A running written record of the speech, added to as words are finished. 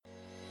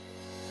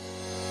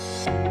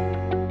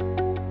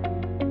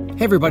Hey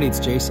everybody, it's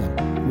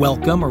Jason.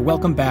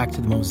 Welcome back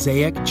to the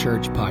Mosaic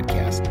Church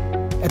Podcast.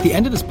 At the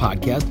end of this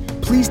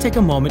podcast, please take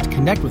a moment to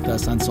connect with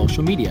us on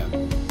social media.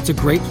 It's a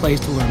great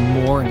place to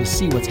learn more and to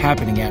see what's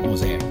happening at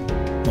Mosaic.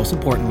 Most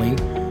importantly,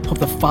 hope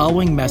the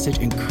following message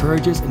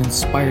encourages and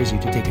inspires you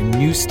to take a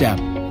new step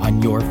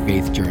on your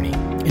faith journey.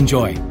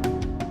 Enjoy.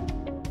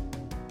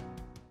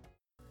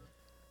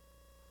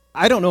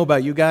 I don't know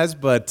about you guys,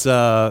 but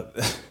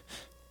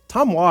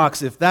Tom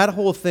Walks, if that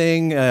whole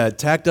thing,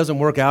 tech doesn't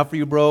work out for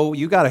you, bro,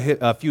 you got to hit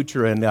a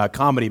future in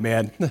comedy,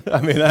 man. I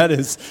mean, that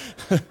is,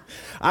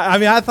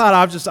 I thought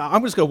I'm just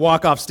going to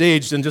walk off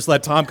stage and just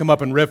let Tom come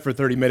up and riff for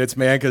 30 minutes,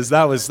 man, because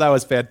that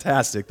was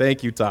fantastic.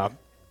 Thank you, Tom.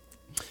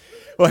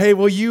 Well, hey,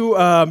 will you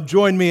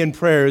join me in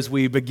prayer as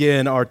we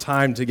begin our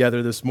time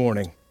together this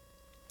morning?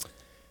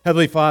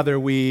 Heavenly Father,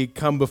 we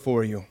come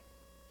before you.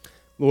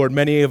 Lord,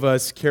 many of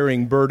us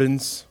carrying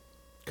burdens,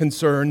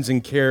 concerns,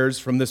 and cares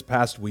from this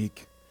past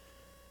week.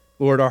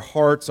 Lord, our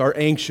hearts are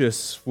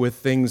anxious with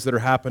things that are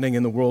happening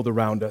in the world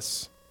around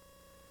us.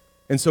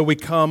 And so we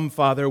come,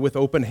 Father, with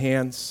open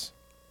hands,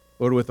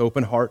 Lord, with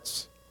open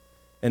hearts,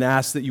 and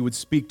ask that you would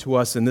speak to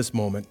us in this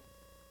moment.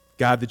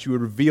 God, that you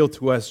would reveal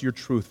to us your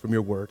truth from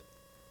your word,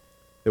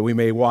 that we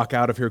may walk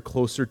out of here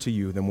closer to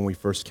you than when we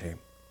first came.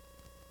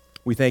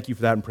 We thank you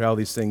for that and pray all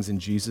these things in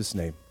Jesus'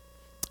 name.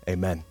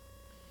 Amen.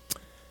 I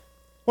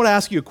want to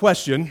ask you a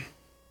question.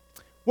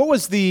 What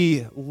was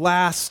the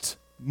last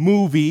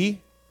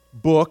movie,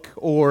 book,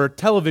 or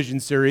television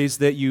series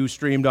that you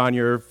streamed on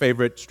your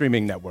favorite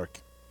streaming network?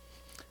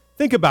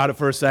 Think about it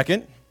for a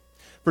second.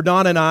 For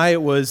Don and I,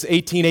 it was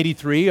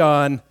 1883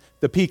 on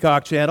the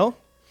Peacock channel.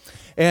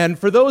 And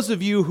for those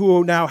of you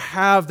who now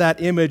have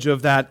that image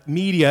of that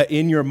media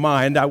in your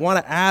mind, I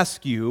want to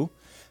ask you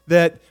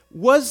that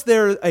was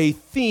there a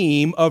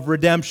theme of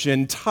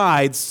redemption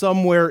tied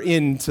somewhere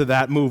into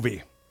that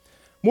movie?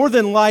 More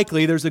than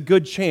likely, there's a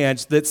good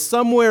chance that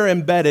somewhere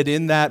embedded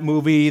in that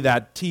movie,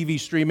 that TV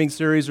streaming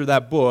series, or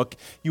that book,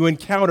 you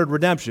encountered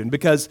redemption.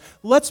 Because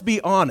let's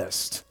be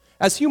honest,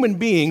 as human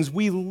beings,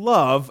 we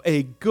love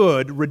a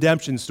good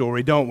redemption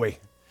story, don't we?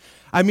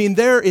 I mean,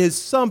 there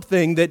is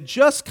something that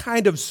just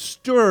kind of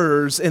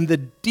stirs in the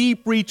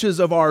deep reaches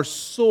of our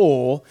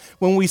soul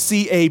when we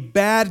see a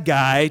bad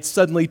guy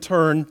suddenly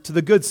turn to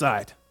the good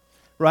side.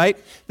 Right?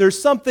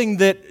 There's something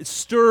that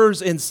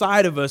stirs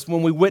inside of us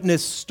when we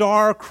witness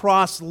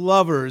star-crossed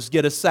lovers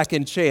get a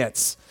second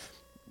chance.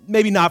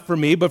 Maybe not for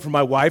me, but for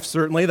my wife,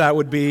 certainly, that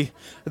would be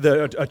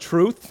a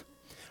truth.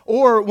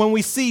 Or when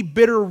we see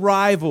bitter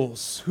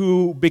rivals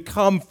who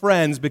become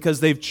friends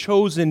because they've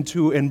chosen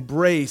to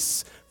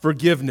embrace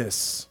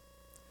forgiveness.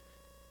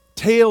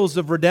 Tales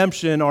of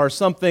redemption are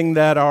something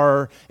that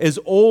are as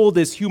old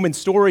as human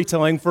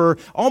storytelling for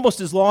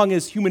almost as long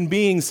as human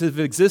beings have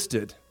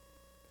existed.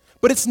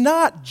 But it's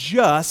not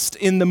just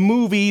in the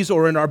movies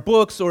or in our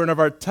books or in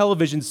our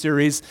television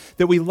series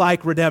that we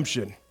like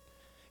redemption.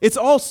 It's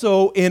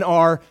also in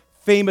our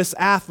famous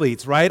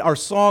athletes, right? Our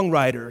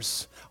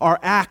songwriters, our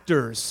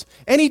actors.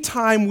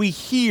 Anytime we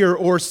hear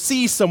or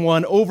see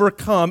someone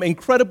overcome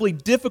incredibly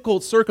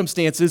difficult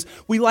circumstances,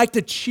 we like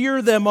to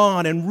cheer them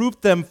on and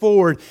root them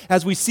forward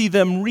as we see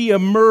them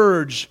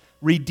reemerge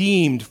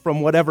redeemed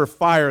from whatever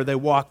fire they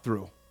walk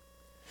through.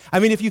 I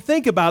mean, if you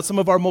think about some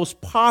of our most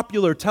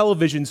popular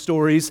television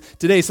stories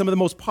today, some of the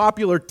most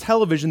popular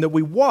television that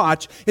we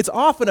watch, it's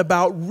often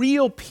about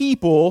real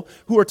people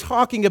who are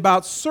talking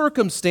about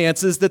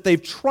circumstances that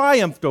they've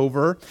triumphed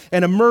over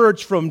and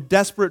emerged from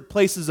desperate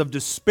places of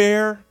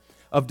despair,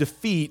 of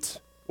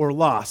defeat, or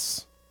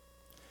loss.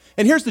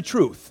 And here's the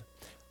truth.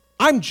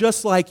 I'm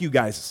just like you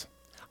guys.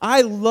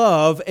 I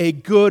love a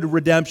good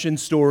redemption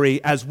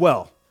story as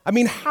well. I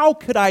mean, how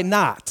could I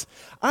not?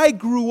 I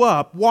grew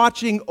up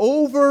watching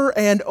over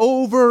and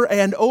over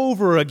and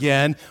over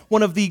again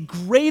one of the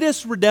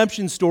greatest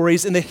redemption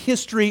stories in the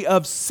history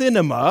of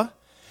cinema.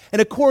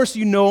 And of course,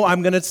 you know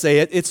I'm going to say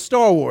it. It's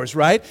Star Wars,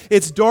 right?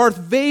 It's Darth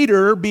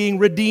Vader being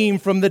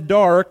redeemed from the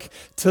dark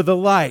to the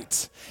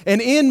light.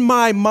 And in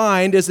my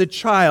mind as a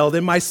child,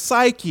 in my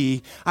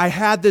psyche, I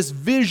had this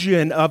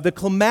vision of the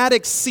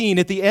climatic scene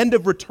at the end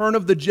of Return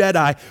of the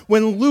Jedi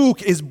when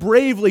Luke is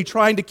bravely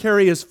trying to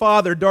carry his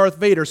father, Darth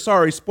Vader,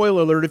 sorry,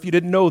 spoiler alert if you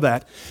didn't know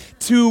that,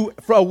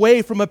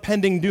 away from a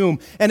pending doom.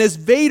 And as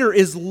Vader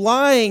is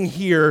lying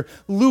here,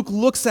 Luke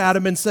looks at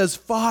him and says,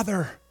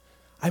 "Father,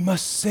 I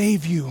must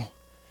save you."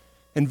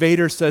 And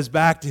Vader says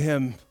back to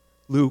him,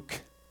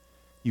 "Luke,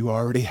 you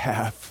already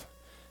have.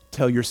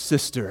 Tell your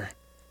sister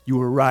you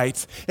were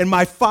right." And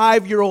my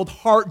 5-year-old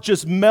heart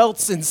just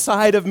melts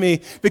inside of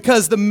me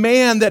because the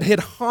man that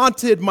had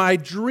haunted my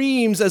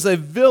dreams as a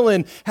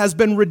villain has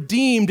been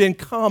redeemed and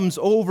comes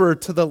over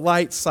to the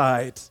light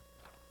side.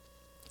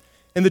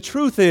 And the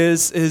truth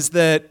is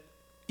that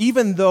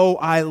even though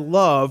I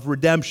love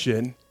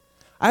redemption,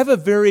 I have a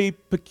very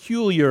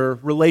peculiar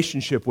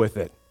relationship with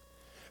it.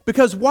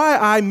 Because while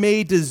I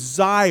may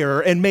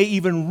desire and may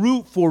even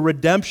root for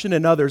redemption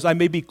in others, I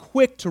may be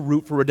quick to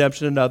root for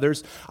redemption in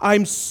others,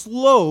 I'm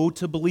slow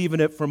to believe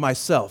in it for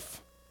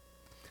myself.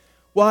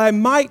 while I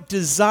might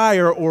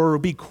desire or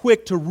be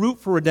quick to root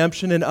for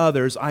redemption in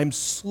others, I'm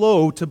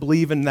slow to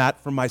believe in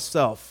that for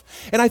myself.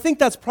 And I think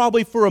that's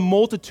probably for a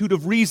multitude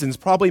of reasons.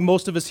 Probably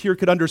most of us here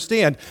could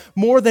understand.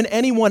 More than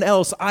anyone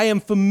else, I am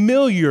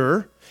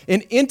familiar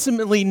and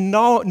intimately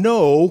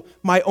know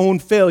my own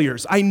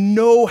failures. I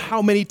know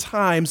how many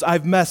times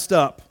I've messed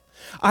up.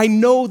 I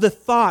know the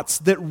thoughts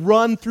that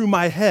run through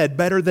my head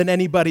better than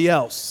anybody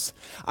else.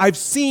 I've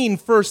seen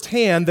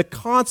firsthand the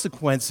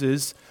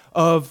consequences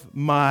of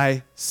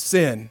my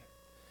sin.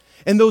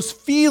 And those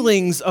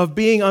feelings of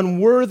being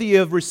unworthy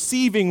of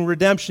receiving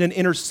redemption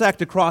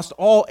intersect across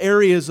all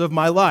areas of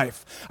my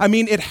life. I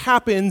mean, it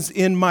happens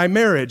in my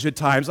marriage at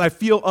times. I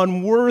feel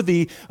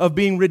unworthy of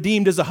being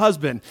redeemed as a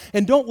husband.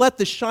 And don't let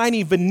the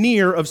shiny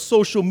veneer of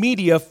social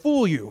media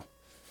fool you.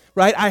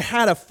 Right? I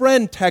had a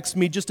friend text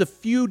me just a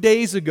few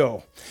days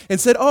ago and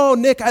said, "Oh,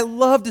 Nick, I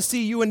love to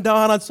see you and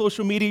Don on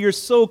social media. You're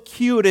so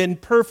cute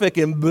and perfect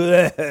and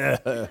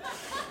bleh."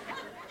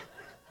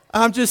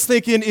 I'm just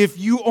thinking, if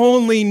you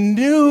only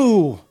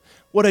knew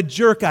what a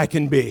jerk I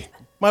can be.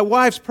 My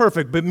wife's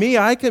perfect, but me,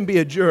 I can be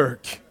a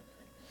jerk.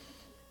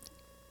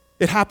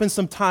 It happens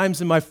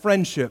sometimes in my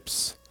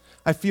friendships.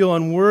 I feel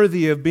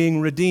unworthy of being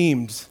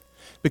redeemed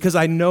because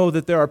I know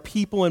that there are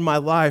people in my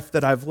life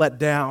that I've let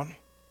down.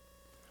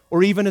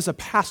 Or even as a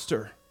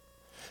pastor,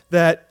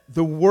 that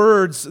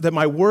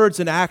my words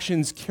and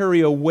actions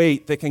carry a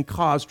weight that can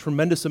cause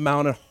tremendous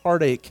amount of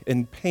heartache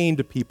and pain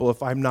to people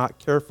if I'm not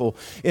careful.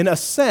 In a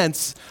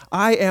sense,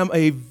 I am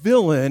a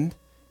villain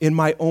in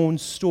my own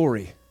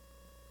story.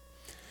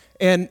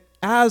 And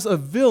as a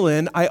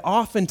villain, I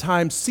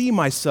oftentimes see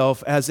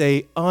myself as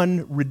an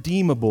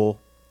unredeemable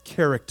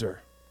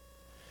character.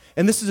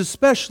 And this is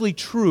especially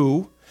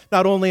true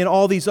not only in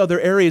all these other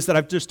areas that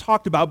I've just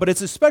talked about, but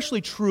it's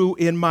especially true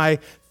in my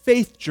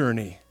faith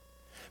journey.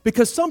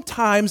 Because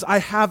sometimes I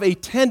have a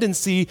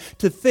tendency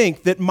to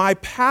think that my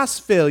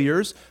past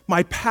failures,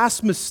 my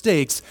past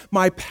mistakes,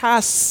 my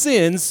past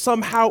sins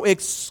somehow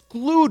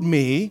exclude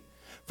me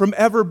from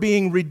ever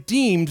being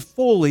redeemed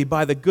fully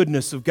by the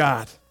goodness of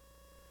God.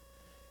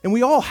 And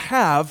we all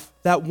have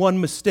that one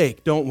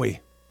mistake, don't we?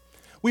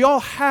 We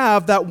all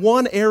have that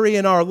one area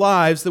in our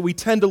lives that we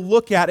tend to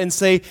look at and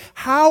say,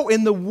 how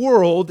in the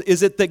world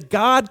is it that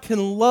God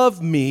can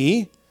love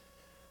me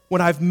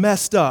when I've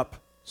messed up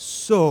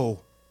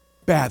so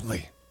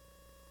badly?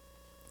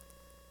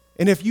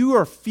 And if you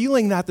are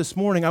feeling that this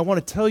morning, I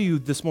want to tell you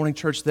this morning,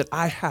 church, that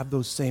I have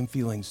those same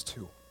feelings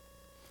too.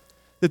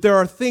 That there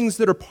are things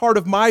that are part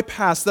of my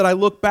past that I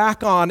look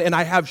back on and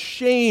I have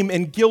shame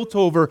and guilt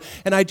over.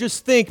 And I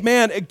just think,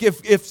 man,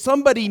 if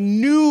somebody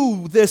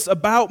knew this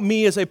about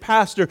me as a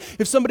pastor,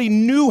 if somebody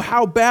knew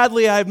how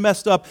badly I've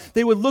messed up,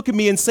 they would look at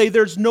me and say,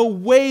 there's no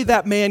way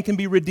that man can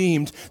be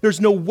redeemed.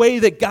 There's no way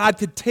that God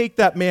could take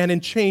that man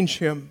and change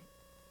him.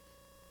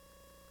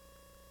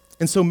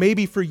 And so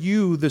maybe for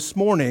you this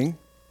morning,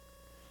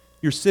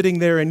 you're sitting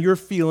there and you're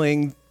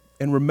feeling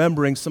and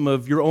remembering some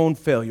of your own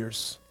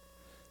failures,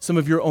 some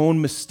of your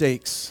own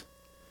mistakes,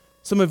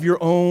 some of your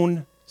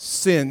own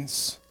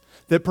sins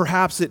that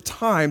perhaps at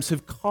times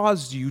have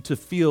caused you to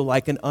feel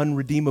like an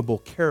unredeemable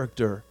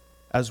character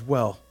as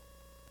well.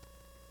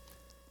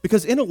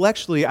 Because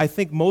intellectually, I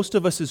think most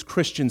of us as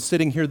Christians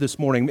sitting here this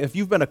morning, if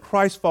you've been a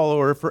Christ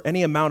follower for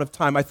any amount of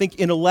time, I think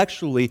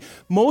intellectually,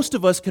 most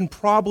of us can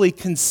probably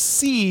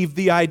conceive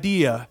the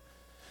idea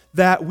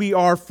that we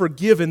are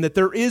forgiven, that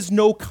there is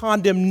no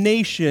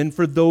condemnation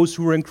for those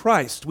who are in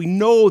Christ. We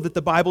know that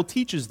the Bible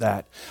teaches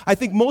that. I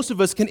think most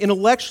of us can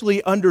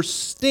intellectually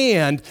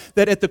understand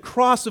that at the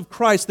cross of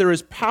Christ there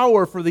is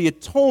power for the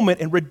atonement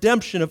and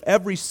redemption of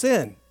every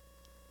sin.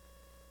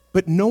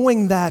 But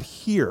knowing that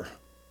here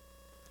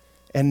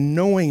and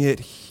knowing it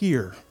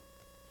here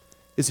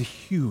is a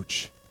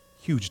huge,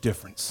 huge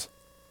difference.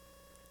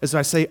 As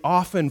I say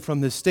often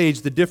from this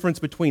stage, the difference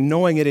between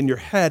knowing it in your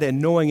head and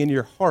knowing in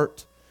your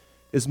heart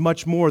is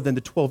much more than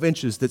the 12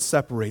 inches that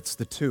separates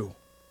the two.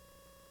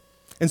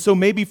 And so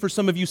maybe for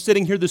some of you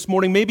sitting here this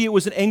morning, maybe it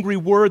was an angry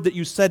word that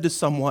you said to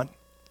someone.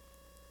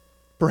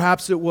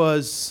 Perhaps it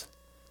was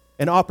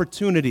an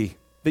opportunity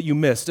that you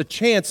missed, a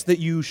chance that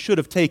you should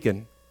have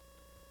taken.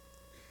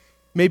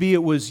 Maybe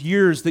it was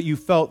years that you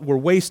felt were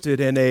wasted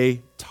in a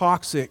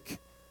toxic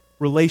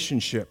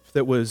relationship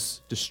that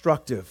was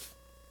destructive.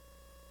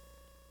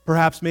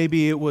 Perhaps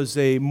maybe it was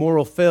a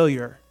moral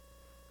failure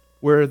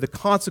where the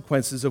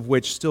consequences of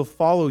which still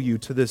follow you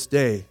to this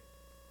day.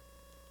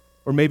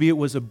 Or maybe it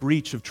was a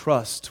breach of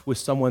trust with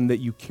someone that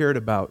you cared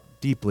about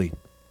deeply.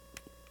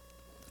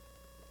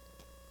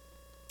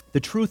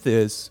 The truth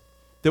is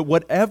that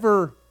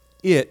whatever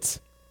it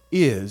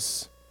is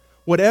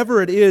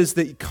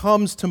that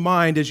comes to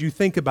mind as you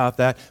think about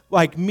that,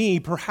 like me,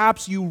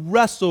 perhaps you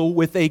wrestle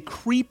with a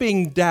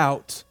creeping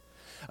doubt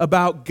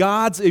about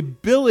God's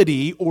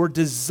ability or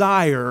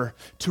desire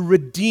to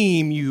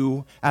redeem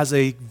you as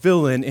a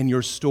villain in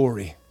your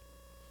story.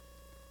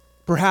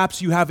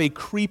 Perhaps you have a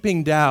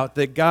creeping doubt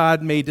that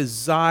God may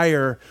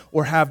desire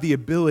or have the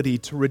ability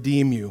to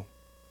redeem you.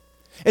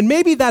 And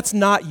maybe that's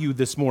not you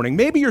this morning.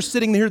 Maybe you're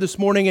sitting here this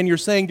morning and you're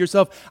saying to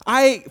yourself,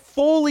 I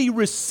fully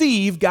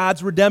receive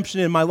God's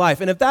redemption in my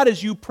life. And if that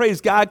is you,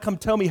 praise God, come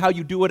tell me how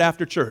you do it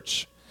after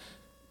church.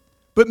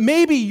 But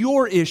maybe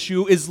your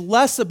issue is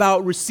less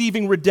about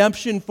receiving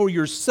redemption for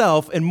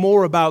yourself and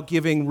more about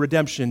giving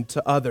redemption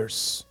to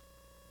others,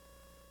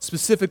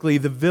 specifically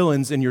the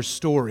villains in your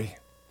story.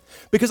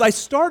 Because I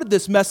started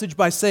this message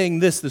by saying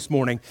this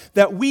morning,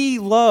 that we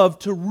love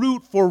to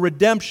root for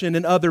redemption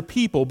in other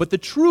people. But the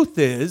truth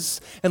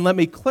is, and let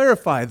me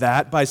clarify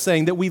that by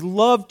saying that we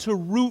love to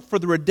root for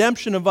the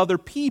redemption of other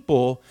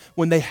people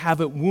when they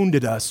haven't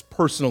wounded us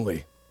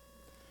personally.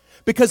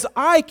 Because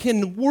I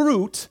can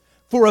root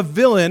for a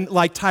villain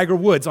like Tiger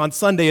Woods on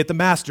Sunday at the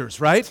Masters,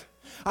 right?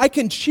 I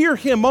can cheer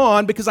him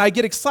on because I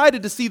get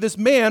excited to see this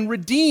man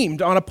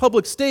redeemed on a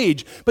public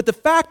stage. But the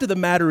fact of the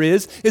matter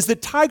is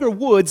that Tiger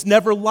Woods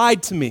never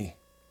lied to me.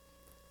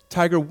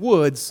 Tiger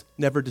Woods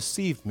never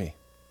deceived me.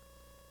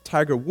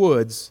 Tiger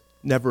Woods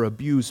never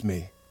abused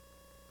me.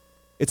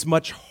 It's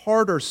much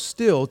harder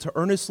still to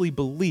earnestly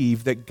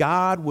believe that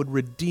God would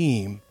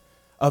redeem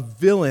a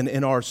villain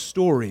in our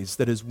stories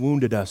that has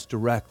wounded us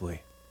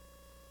directly.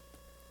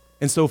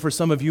 And so for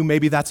some of you,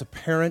 maybe that's a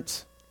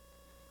parent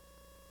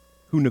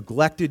who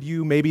neglected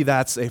you. Maybe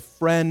that's a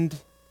friend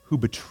who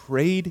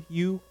betrayed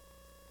you.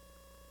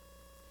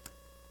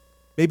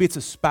 Maybe it's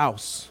a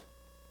spouse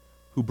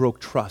who broke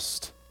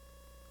trust.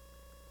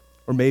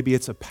 Or maybe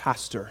it's a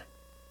pastor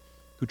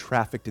who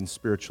trafficked in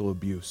spiritual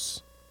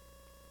abuse.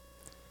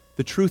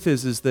 The truth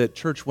is that,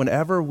 church,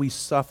 whenever we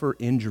suffer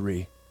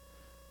injury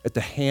at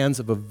the hands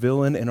of a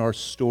villain in our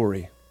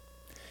story,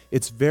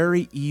 it's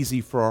very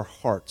easy for our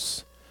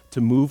hearts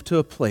to move to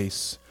a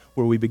place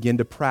where we begin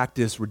to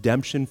practice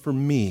redemption for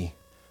me,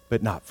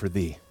 but not for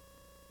thee.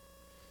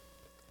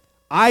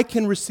 I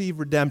can receive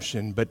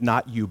redemption, but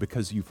not you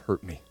because you've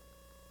hurt me.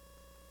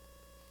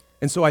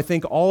 And so I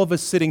think all of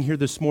us sitting here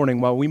this morning,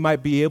 while we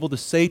might be able to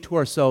say to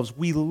ourselves,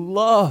 we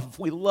love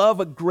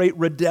a great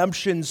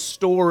redemption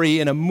story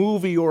in a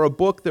movie or a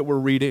book that we're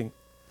reading,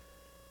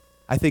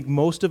 I think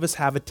most of us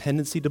have a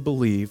tendency to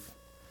believe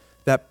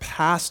that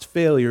past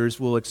failures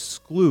will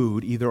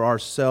exclude either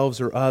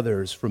ourselves or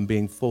others from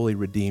being fully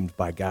redeemed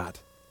by God.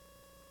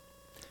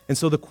 And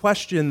so the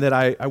question that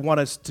I want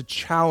us to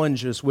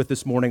challenge us with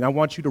this morning, I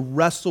want you to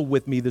wrestle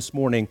with me this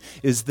morning,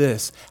 is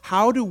this: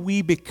 how do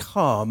we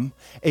become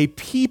a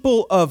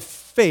people of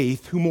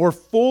faith who more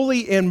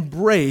fully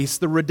embrace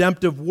the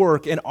redemptive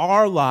work in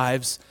our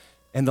lives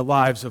and the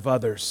lives of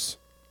others?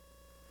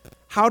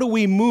 How do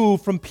we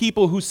move from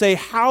people who say,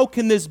 how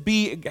can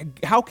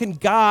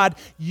God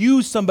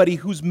use somebody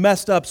who's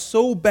messed up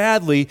so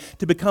badly,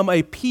 to become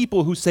a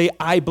people who say,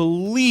 I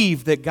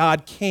believe that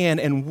God can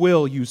and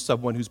will use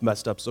someone who's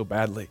messed up so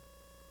badly?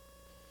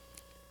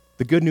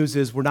 The good news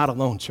is we're not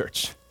alone,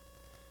 church.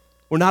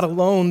 We're not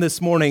alone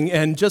this morning,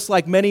 and just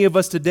like many of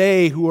us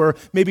today who are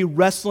maybe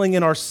wrestling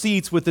in our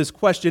seats with this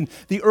question,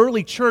 the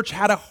early church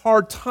had a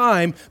hard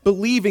time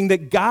believing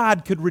that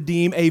God could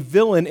redeem a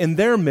villain in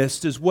their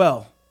midst as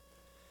well.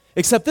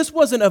 Except this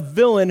wasn't a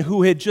villain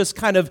who had just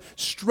kind of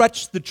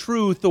stretched the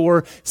truth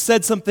or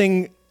said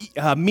something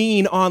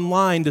mean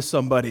online to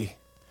somebody.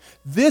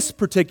 This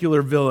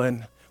particular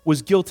villain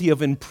was guilty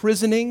of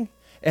imprisoning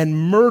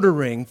and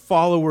murdering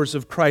followers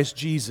of Christ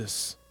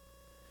Jesus.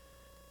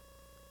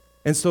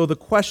 And so the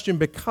question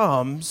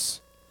becomes,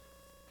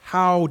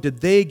 how did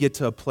they get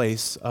to a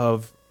place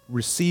of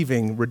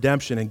receiving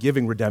redemption and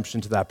giving redemption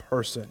to that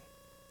person?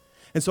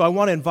 And so I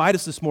want to invite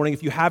us this morning,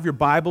 if you have your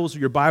Bibles or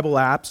your Bible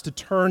apps, to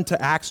turn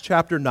to Acts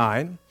chapter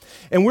 9.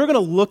 And we're going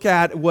to look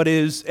at what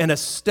is an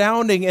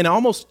astounding and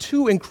almost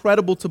too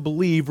incredible to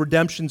believe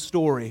redemption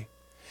story.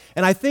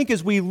 And I think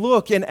as we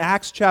look in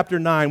Acts chapter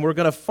 9, we're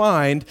going to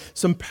find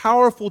some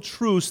powerful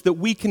truths that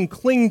we can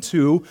cling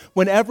to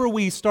whenever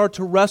we start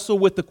to wrestle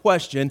with the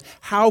question,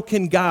 how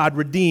can God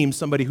redeem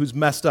somebody who's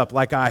messed up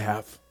like I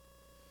have?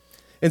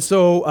 And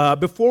so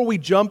before we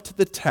jump to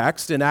the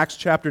text in Acts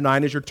chapter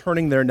 9, as you're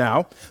turning there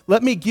now,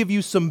 let me give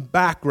you some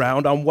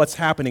background on what's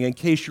happening in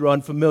case you're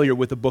unfamiliar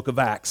with the book of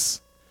Acts.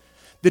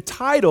 The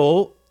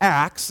title,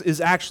 Acts, is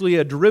actually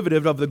a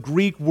derivative of the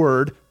Greek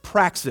word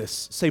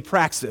praxis. Say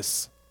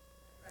praxis.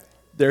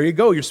 There you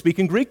go. You're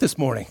speaking Greek this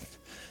morning.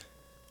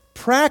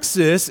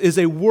 Praxis is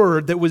a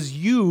word that was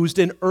used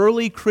in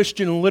early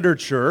Christian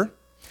literature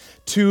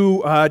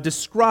to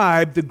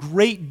describe the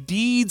great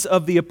deeds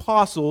of the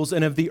apostles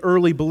and of the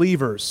early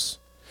believers.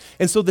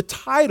 And so the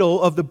title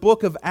of the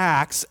book of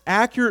Acts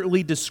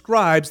accurately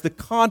describes the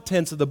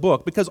contents of the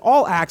book, because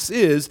all Acts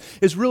is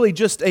really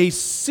just a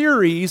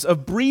series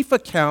of brief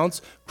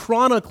accounts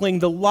chronicling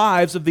the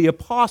lives of the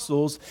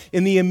apostles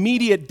in the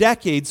immediate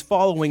decades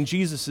following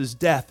Jesus'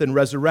 death and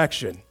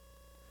resurrection.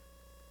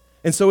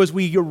 And so as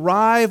we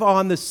arrive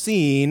on the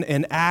scene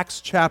in Acts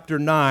chapter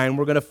 9,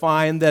 we're going to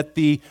find that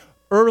the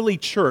early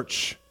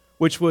church,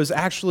 which was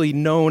actually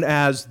known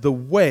as the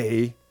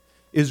Way,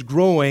 is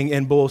growing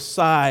in both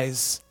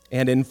size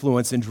and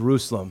influence in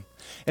Jerusalem.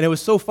 And it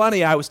was so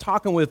funny. I was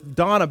talking with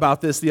Dawn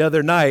about this the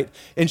other night,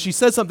 and she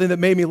said something that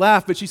made me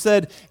laugh. But she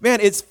said, man,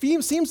 it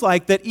seems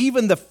like that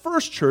even the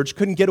first church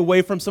couldn't get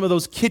away from some of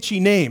those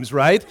kitschy names,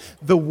 right?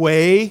 The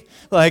Way.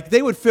 Like,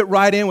 they would fit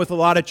right in with a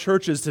lot of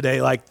churches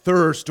today, like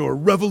Thirst or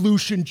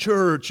Revolution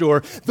Church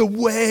or The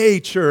Way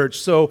Church.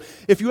 So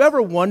if you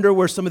ever wonder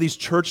where some of these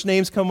church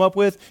names come up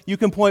with, you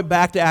can point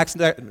back to Acts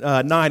 9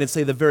 and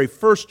say the very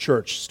first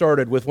church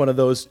started with one of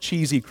those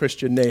cheesy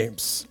Christian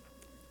names.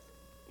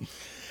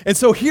 And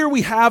so here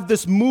we have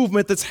this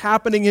movement that's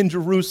happening in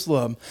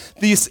Jerusalem.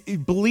 These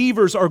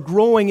believers are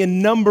growing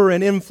in number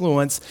and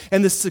influence,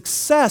 and the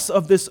success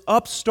of this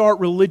upstart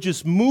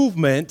religious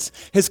movement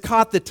has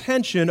caught the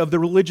attention of the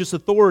religious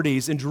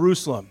authorities in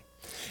Jerusalem.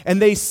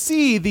 And they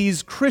see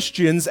these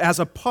Christians as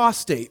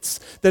apostates,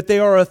 that they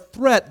are a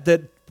threat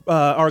that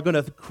are going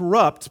to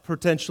corrupt,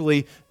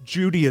 potentially,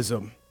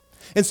 Judaism.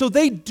 And so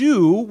they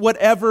do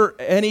whatever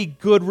any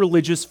good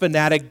religious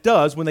fanatic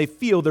does when they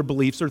feel their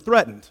beliefs are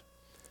threatened.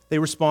 They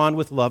respond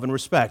with love and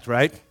respect,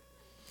 right?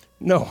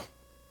 No.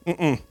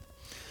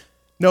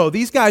 No,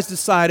 these guys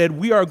decided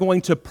we are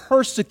going to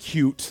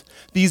persecute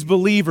these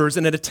believers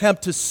in an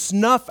attempt to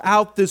snuff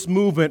out this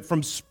movement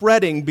from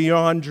spreading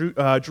beyond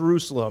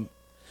Jerusalem.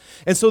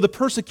 And so the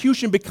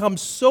persecution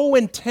becomes so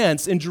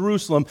intense in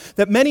Jerusalem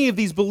that many of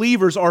these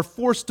believers are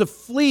forced to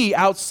flee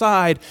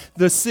outside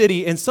the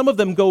city, and some of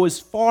them go as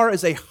far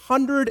as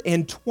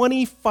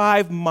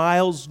 125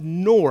 miles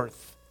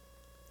north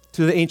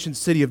to the ancient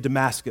city of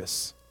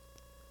Damascus.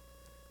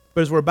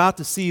 But as we're about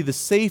to see, the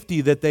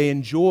safety that they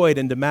enjoyed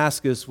in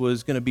Damascus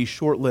was going to be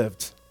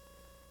short-lived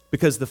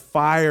because the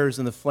fires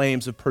and the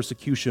flames of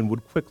persecution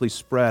would quickly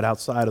spread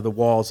outside of the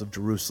walls of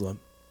Jerusalem.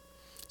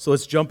 So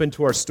let's jump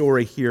into our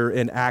story here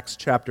in Acts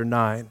chapter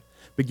 9,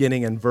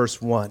 beginning in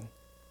verse 1.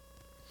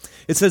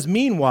 It says,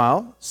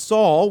 "Meanwhile,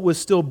 Saul was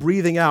still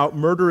breathing out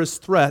murderous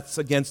threats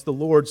against the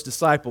Lord's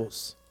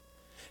disciples.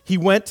 He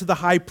went to the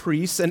high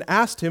priest and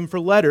asked him for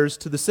letters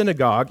to the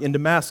synagogue in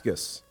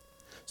Damascus,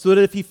 so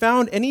that if he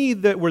found any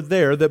that were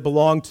there that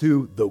belonged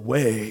to the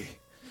Way,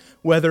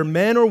 whether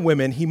men or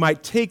women, he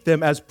might take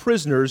them as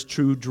prisoners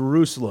to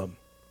Jerusalem."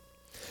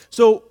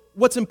 So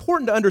what's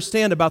important to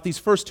understand about these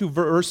first two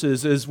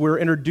verses as we're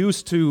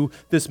introduced to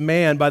this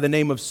man by the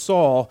name of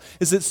Saul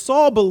is that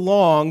Saul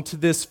belonged to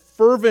this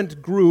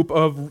fervent group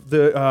of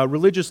the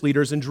religious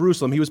leaders in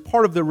Jerusalem. He was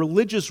part of the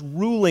religious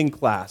ruling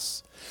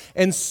class.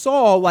 And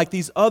Saul, like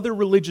these other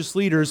religious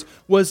leaders,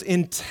 was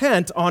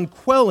intent on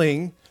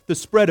quelling the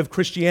spread of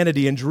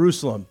Christianity in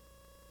Jerusalem.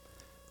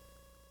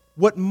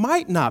 What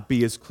might not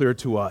be as clear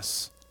to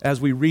us as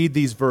we read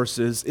these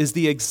verses is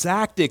the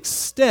exact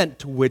extent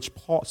to which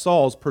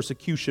Saul's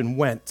persecution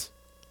went.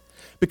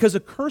 Because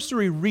a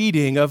cursory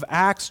reading of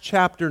Acts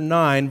chapter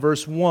 9,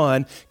 verse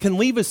 1, can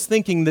leave us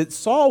thinking that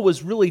Saul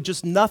was really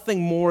just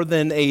nothing more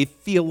than a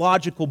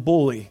theological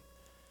bully.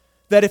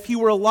 That if he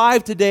were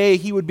alive today,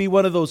 he would be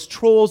one of those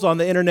trolls on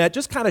the internet,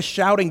 just kind of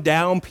shouting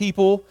down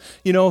people,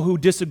 who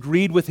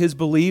disagreed with his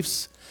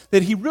beliefs.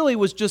 That he really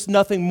was just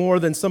nothing more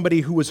than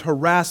somebody who was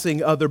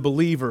harassing other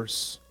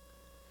believers.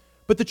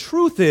 But the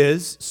truth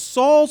is,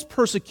 Saul's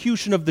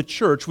persecution of the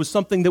church was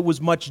something that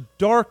was much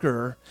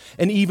darker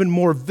and even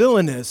more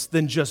villainous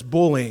than just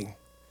bullying.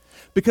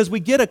 Because we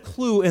get a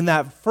clue in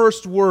that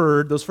first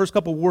word, those first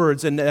couple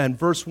words in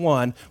verse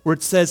 1, where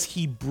it says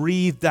he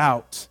breathed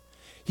out.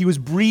 He was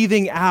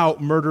breathing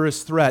out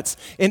murderous threats.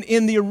 And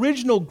in the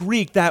original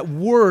Greek, that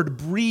word,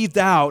 breathed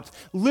out,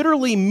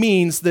 literally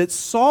means that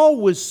Saul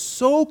was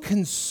so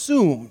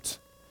consumed,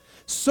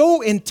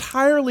 so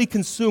entirely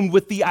consumed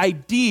with the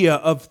idea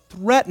of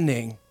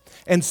threatening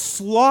and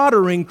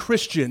slaughtering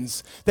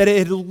Christians that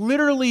it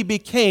literally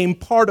became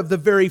part of the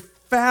very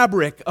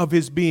fabric of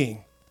his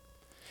being.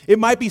 It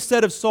might be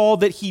said of Saul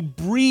that he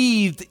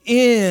breathed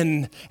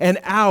in and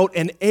out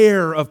an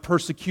air of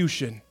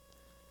persecution.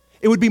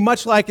 It would be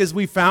much like, as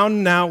we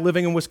found now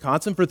living in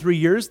Wisconsin for 3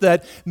 years,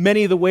 that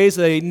many of the ways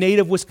a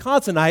native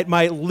Wisconsinite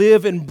might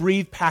live and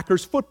breathe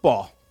Packers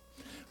football,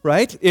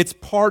 right? It's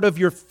part of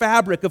your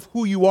fabric of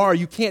who you are.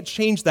 You can't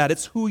change that.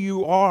 It's who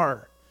you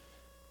are.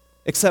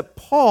 Except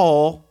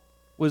Paul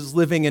was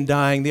living and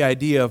dying the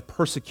idea of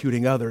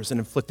persecuting others and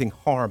inflicting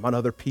harm on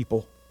other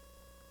people.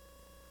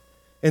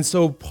 And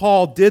so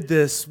Paul did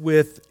this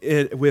with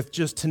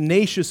just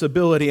tenacious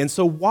ability. And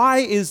so why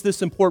is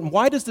this important?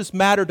 Why does this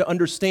matter to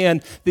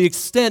understand the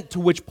extent to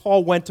which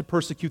Paul went to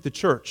persecute the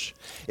church?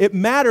 It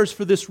matters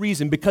for this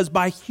reason, because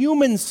by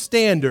human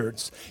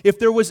standards, if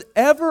there was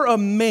ever a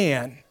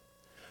man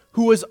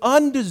who was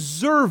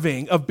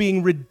undeserving of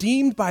being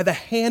redeemed by the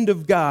hand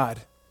of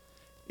God,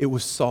 it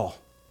was Saul.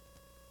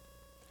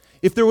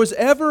 If there was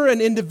ever an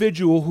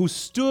individual who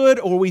stood,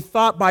 or we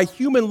thought by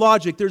human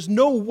logic, there's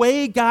no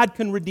way God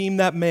can redeem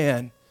that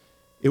man,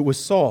 it was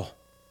Saul.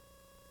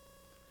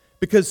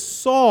 Because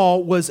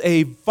Saul was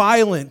a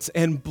violent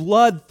and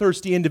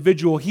bloodthirsty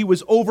individual. He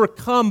was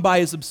overcome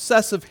by his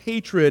obsessive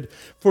hatred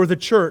for the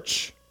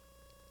church.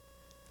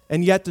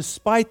 And yet,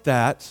 despite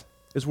that,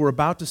 as we're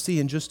about to see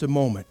in just a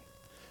moment,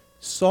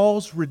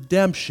 Saul's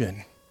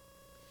redemption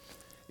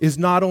is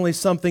not only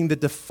something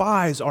that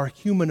defies our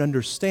human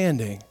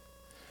understanding,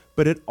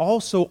 but it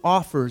also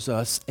offers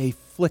us a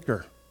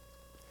flicker,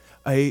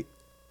 an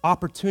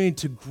opportunity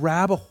to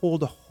grab a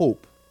hold of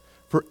hope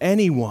for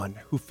anyone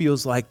who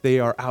feels like they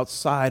are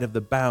outside of the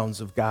bounds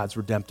of God's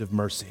redemptive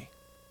mercy.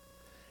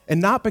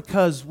 And not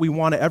because we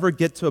want to ever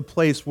get to a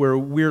place where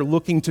we're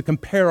looking to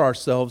compare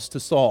ourselves to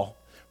Saul,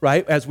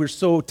 right? As we're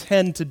so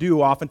tend to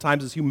do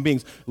oftentimes as human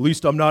beings. At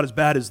least I'm not as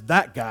bad as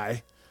that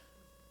guy.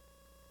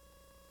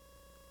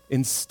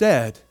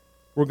 Instead,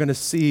 we're going to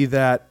see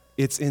that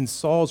it's in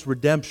Saul's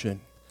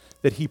redemption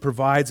that he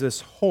provides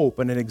us hope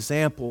and an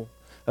example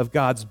of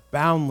God's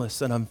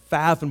boundless and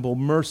unfathomable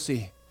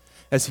mercy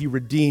as he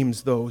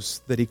redeems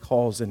those that he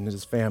calls in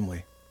his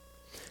family.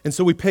 And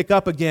so we pick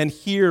up again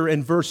here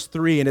in verse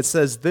 3, and it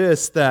says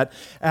this, that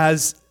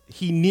as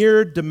he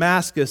neared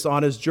Damascus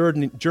on his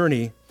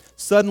journey,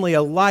 suddenly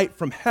a light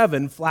from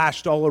heaven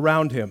flashed all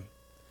around him.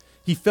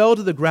 He fell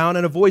to the ground,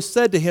 and a voice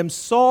said to him,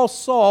 "Saul,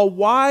 Saul,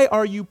 why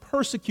are you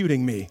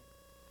persecuting me?"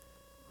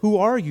 "Who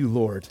are you,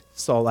 Lord?"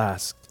 Saul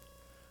asked.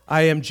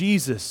 "I am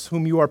Jesus,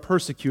 whom you are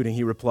persecuting,"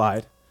 he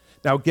replied.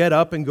 "Now get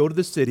up and go to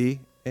the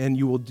city, and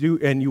you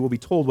will be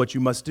told what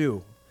you must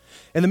do."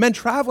 And the men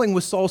traveling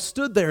with Saul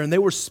stood there, and they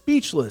were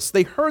speechless.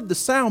 They heard the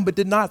sound, but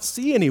did not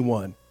see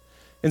anyone.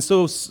 And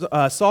so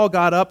Saul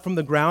got up from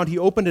the ground. He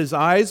opened his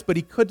eyes, but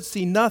he could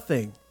see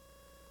nothing.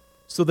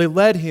 So they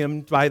led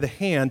him by the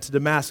hand to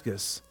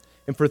Damascus.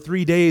 And for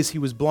 3 days he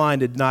was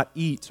blind and did not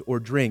eat or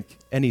drink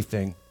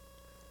anything.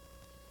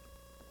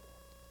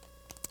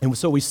 And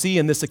so we see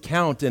in this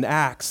account in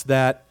Acts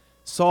that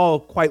Saul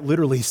quite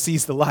literally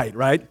sees the light,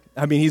 right?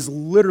 I mean, he's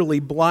literally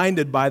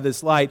blinded by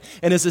this light.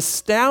 And as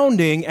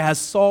astounding as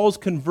Saul's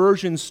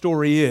conversion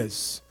story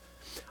is,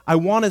 I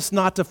want us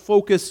not to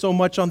focus so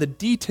much on the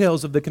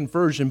details of the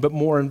conversion, but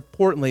more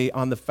importantly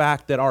on the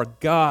fact that our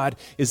God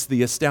is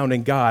the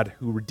astounding God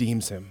who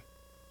redeems him.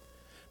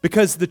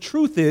 Because the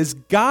truth is,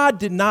 God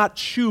did not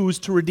choose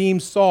to redeem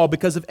Saul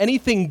because of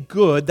anything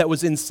good that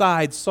was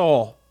inside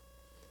Saul.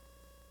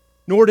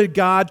 Nor did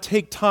God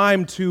take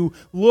time to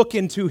look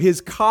into his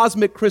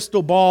cosmic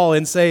crystal ball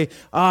and say,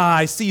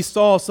 I see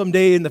Saul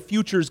someday in the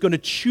future is going to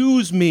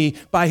choose me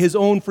by his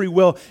own free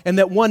will, and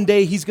that one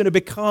day he's going to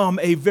become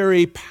a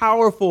very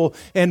powerful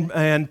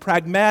and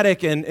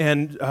pragmatic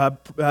and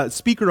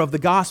speaker of the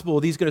gospel.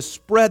 He's going to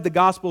spread the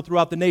gospel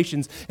throughout the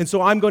nations, and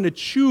so I'm going to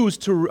choose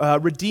to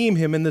redeem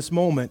him in this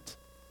moment.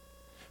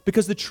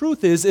 Because the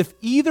truth is, if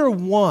either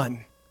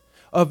one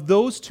of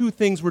those two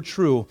things were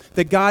true,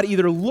 that God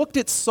either looked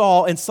at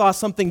Saul and saw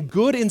something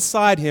good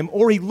inside him,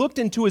 or he looked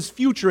into his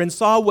future and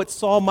saw what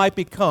Saul might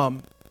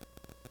become,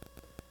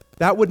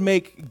 that would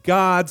make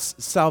God's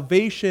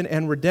salvation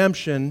and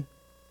redemption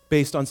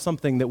based on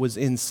something that was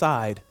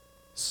inside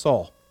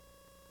Saul.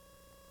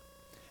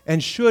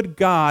 And should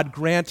God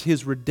grant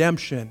his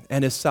redemption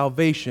and his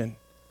salvation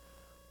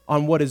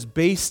on what is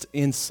based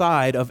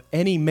inside of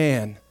any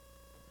man,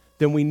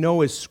 then we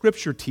know, as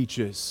Scripture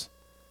teaches,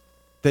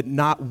 that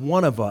not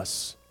one of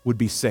us would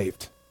be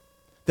saved,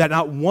 that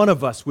not one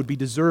of us would be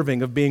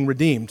deserving of being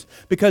redeemed.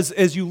 Because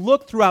as you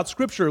look throughout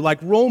Scripture, like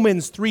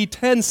Romans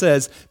 3:10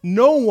 says,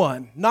 no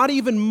one, not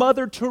even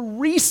Mother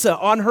Teresa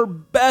on her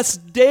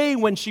best day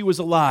when she was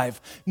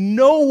alive,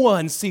 no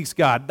one seeks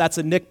God. That's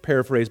a Nick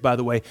paraphrase, by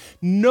the way.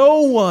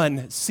 No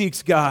one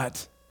seeks God.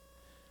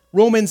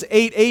 Romans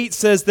 8:8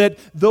 says that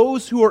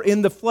those who are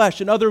in the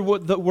flesh, in other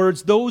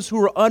words, those who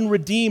are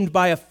unredeemed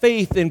by a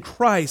faith in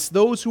Christ,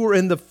 those who are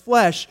in the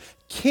flesh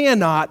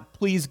cannot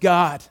please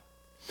God.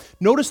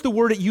 Notice the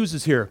word it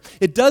uses here.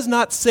 It does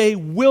not say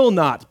will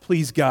not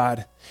please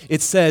God.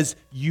 It says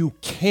you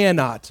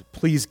cannot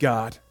please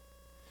God.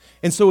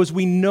 And so as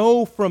we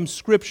know from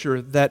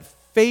Scripture that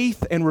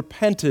faith and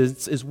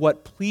repentance is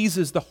what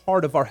pleases the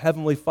heart of our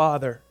Heavenly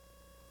Father,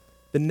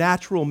 the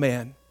natural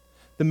man,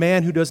 the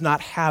man who does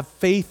not have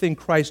faith in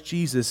Christ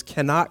Jesus,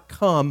 cannot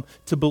come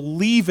to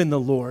believe in the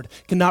Lord,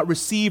 cannot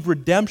receive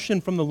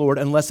redemption from the Lord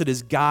unless it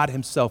is God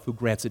himself who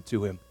grants it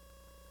to him.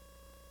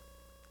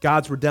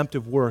 God's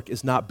redemptive work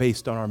is not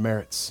based on our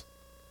merits.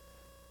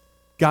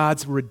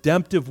 God's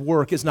redemptive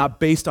work is not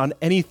based on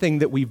anything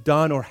that we've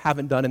done or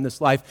haven't done in this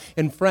life.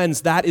 And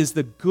friends, that is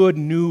the good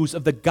news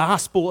of the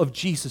gospel of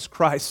Jesus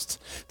Christ.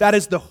 That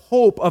is the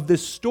hope of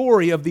this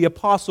story of the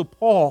Apostle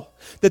Paul,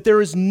 that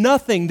there is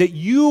nothing that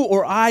you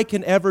or I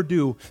can ever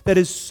do that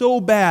is so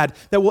bad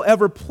that will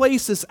ever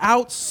place us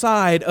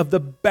outside of the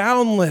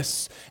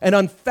boundless and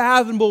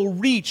unfathomable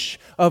reach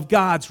of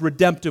God's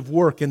redemptive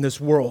work in this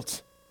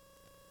world.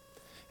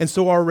 And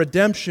so our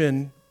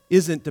redemption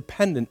isn't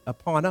dependent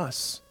upon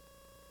us.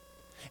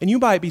 And you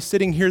might be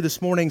sitting here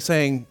this morning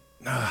saying,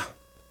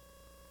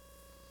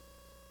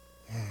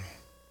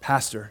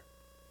 Pastor,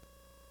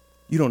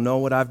 you don't know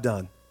what I've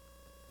done.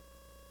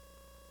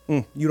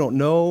 You don't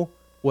know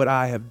what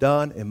I have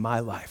done in my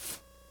life.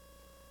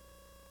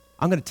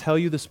 I'm going to tell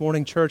you this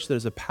morning, church, that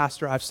as a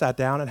pastor, I've sat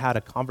down and had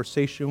a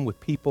conversation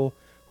with people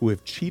who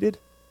have cheated.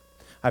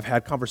 I've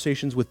had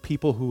conversations with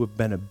people who have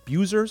been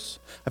abusers.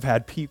 I've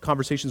had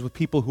conversations with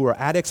people who are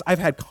addicts. I've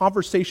had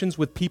conversations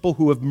with people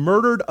who have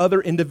murdered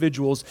other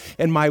individuals,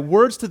 and my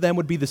words to them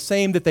would be the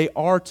same that they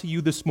are to you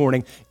this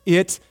morning.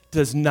 It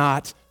does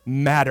not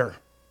matter.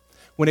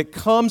 When it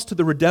comes to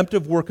the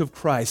redemptive work of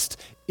Christ,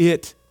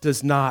 it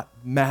does not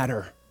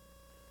matter.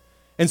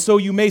 And so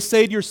you may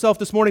say to yourself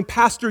this morning,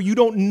 Pastor, you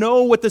don't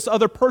know what this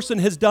other person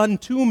has done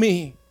to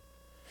me.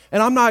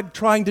 And I'm not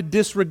trying to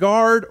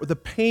disregard the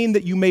pain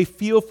that you may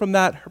feel from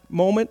that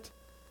moment.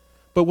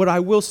 But what I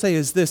will say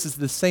is this, is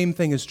the same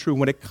thing is true.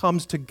 When it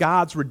comes to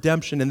God's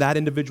redemption in that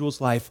individual's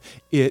life,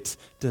 it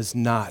does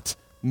not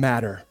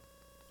matter.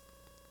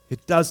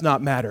 It does not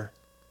matter.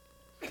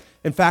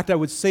 In fact, I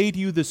would say to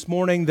you this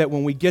morning that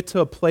when we get to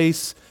a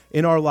place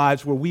in our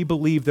lives where we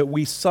believe that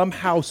we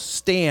somehow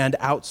stand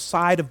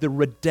outside of the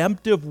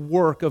redemptive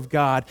work of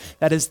God,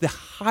 that is the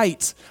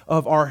height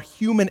of our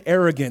human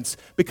arrogance,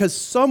 because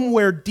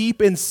somewhere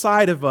deep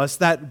inside of us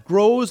that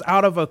grows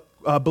out of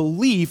a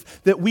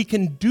belief that we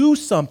can do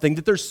something,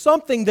 that there's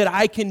something that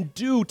I can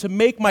do to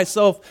make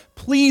myself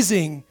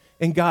pleasing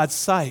in God's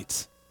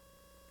sight.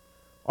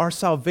 Our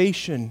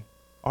salvation,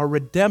 our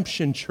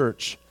redemption,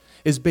 church,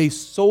 is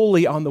based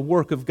solely on the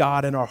work of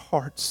God in our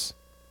hearts.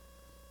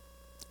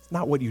 It's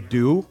not what you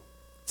do.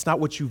 It's not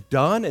what you've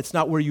done. It's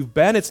not where you've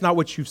been. It's not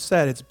what you've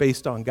said. It's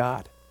based on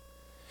God.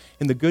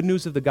 And the good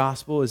news of the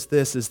gospel is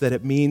this, is that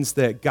it means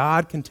that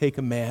God can take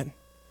a man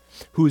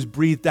who has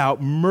breathed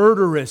out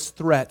murderous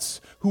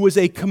threats, who is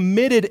a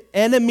committed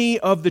enemy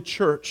of the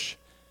church,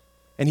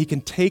 and he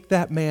can take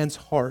that man's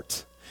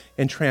heart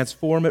and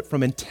transform it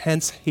from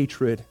intense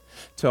hatred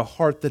to a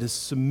heart that is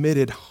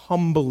submitted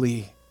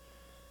humbly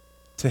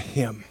to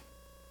him.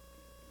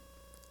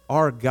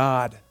 Our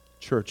God,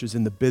 church, is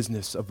in the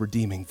business of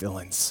redeeming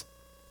villains.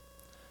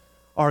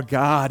 Our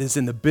God is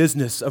in the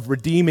business of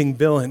redeeming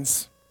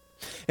villains.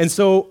 And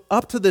so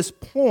up to this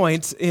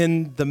point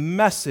in the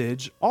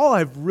message, all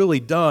I've really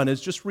done is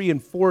just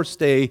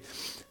reinforced a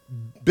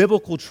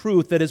biblical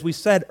truth that, as we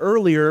said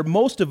earlier,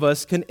 most of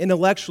us can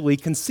intellectually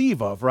conceive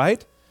of,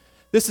 right?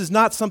 This is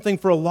not something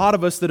for a lot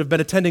of us that have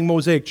been attending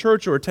Mosaic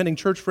Church or attending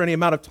church for any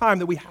amount of time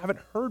that we haven't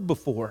heard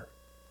before.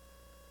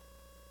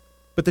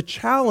 But the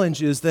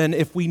challenge is then,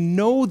 if we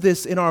know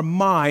this in our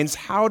minds,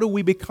 how do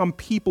we become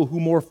people who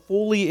more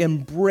fully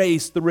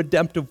embrace the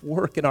redemptive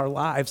work in our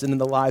lives and in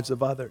the lives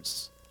of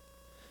others?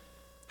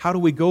 How do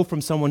we go from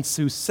someone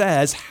who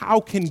says, how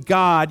can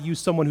God use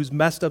someone who's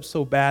messed up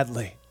so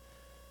badly,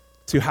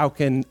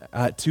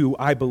 to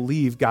I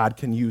believe God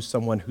can use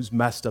someone who's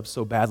messed up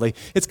so badly?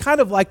 It's kind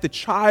of like the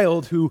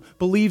child who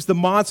believes the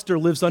monster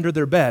lives under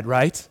their bed,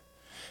 right?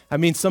 I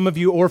mean, some of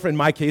you, or in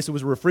my case, it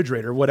was a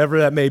refrigerator, whatever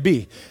that may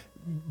be.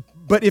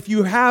 But if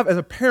you have, as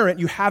a parent,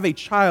 you have a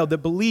child that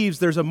believes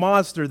there's a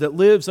monster that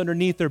lives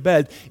underneath their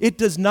bed, it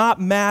does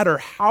not matter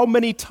how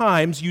many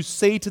times you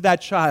say to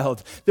that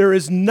child, there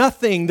is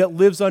nothing that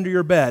lives under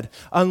your bed,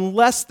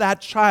 unless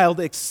that child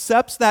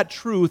accepts that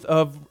truth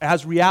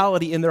as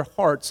reality in their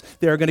hearts,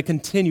 they are going to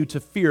continue to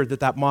fear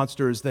that that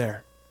monster is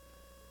there.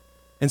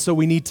 And so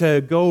we need to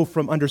go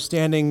from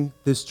understanding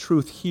this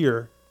truth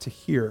here to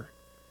here.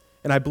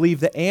 And I believe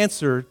the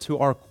answer to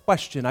our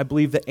question, I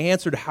believe the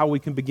answer to how we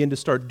can begin to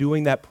start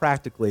doing that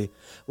practically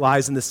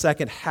lies in the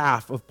second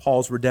half of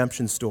Paul's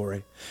redemption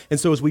story. And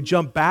so as we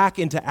jump back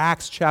into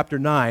Acts chapter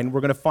 9,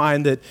 we're going to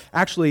find that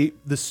actually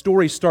the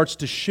story starts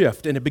to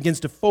shift and it begins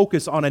to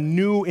focus on a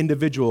new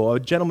individual, a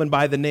gentleman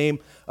by the name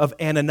of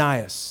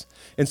Ananias.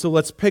 And so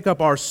let's pick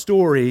up our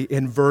story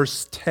in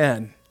verse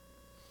 10.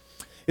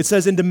 It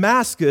says, in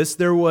Damascus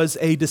there was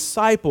a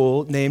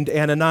disciple named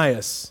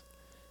Ananias.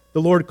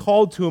 The Lord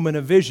called to him in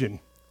a vision,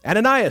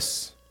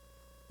 Ananias.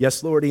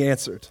 Yes, Lord, he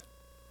answered.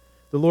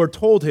 The Lord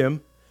told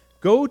him,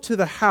 go to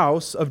the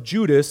house of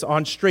Judas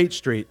on Straight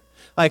Street.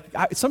 I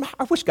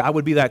wish God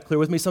would be that clear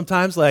with me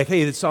sometimes. Like,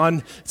 hey, it's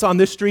on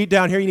this street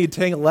down here. You need to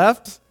take a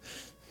left.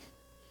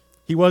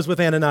 He was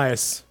with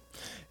Ananias.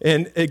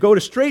 And go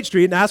to Straight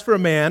Street and ask for a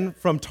man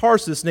from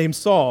Tarsus named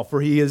Saul, for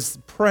he is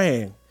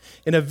praying.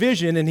 In a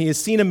vision, and he has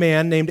seen a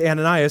man named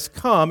Ananias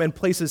come and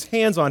place his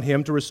hands on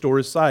him to restore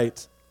his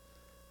sight.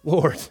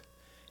 Lord,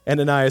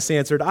 Ananias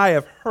answered, I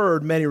have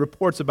heard many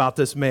reports about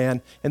this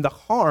man and the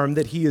harm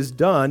that he has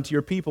done to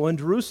your people in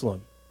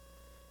Jerusalem.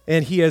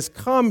 And he has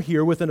come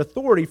here with an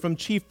authority from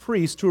chief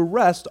priests to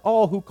arrest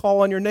all who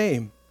call on your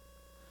name.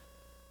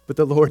 But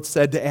the Lord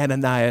said to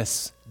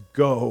Ananias,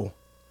 go.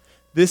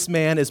 This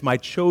man is my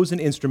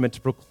chosen instrument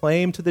to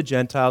proclaim to the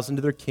Gentiles and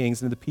to their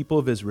kings and to the people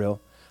of Israel.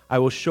 I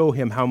will show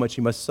him how much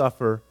he must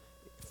suffer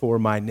for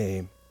my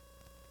name.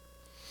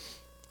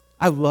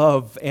 I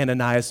love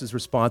Ananias'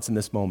 response in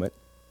this moment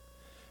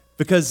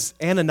because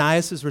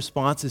Ananias'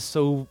 response is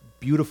so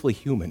beautifully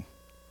human.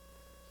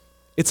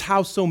 It's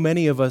how so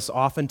many of us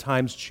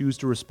oftentimes choose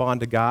to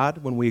respond to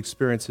God when we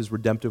experience his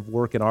redemptive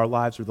work in our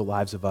lives or the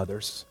lives of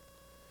others.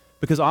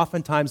 Because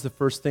oftentimes the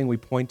first thing we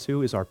point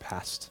to is our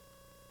past.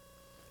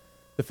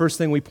 The first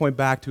thing we point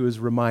back to is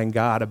remind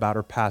God about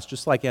our past,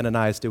 just like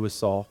Ananias did with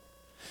Saul.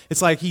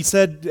 It's like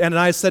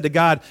Ananias said to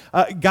God,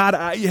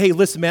 hey,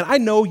 listen, man, I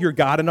know you're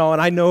God and all,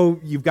 and I know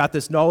you've got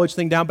this knowledge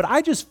thing down, but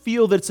I just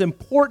feel that it's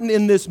important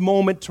in this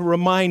moment to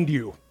remind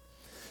you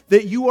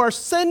that you are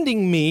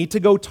sending me to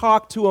go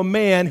talk to a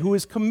man who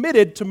is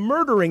committed to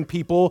murdering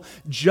people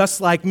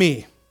just like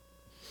me.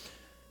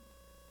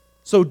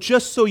 So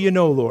just so you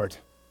know, Lord.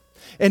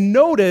 And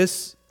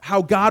notice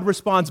how God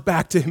responds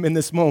back to him in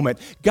this moment.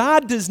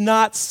 God does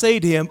not say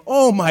to him,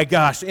 oh my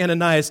gosh,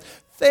 Ananias,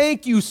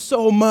 thank you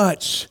so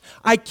much.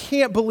 I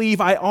can't believe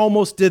I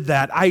almost did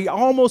that. I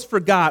almost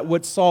forgot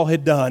what Saul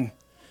had done.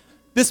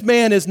 This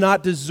man is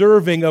not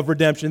deserving of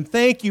redemption.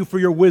 Thank you for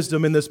your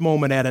wisdom in this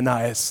moment,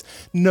 Ananias.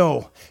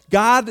 No,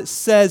 God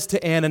says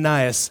to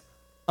Ananias,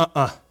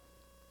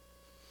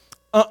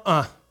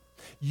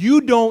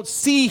 you don't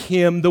see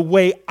him the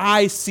way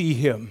I see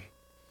him.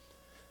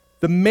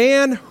 The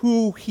man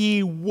who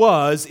he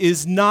was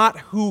is not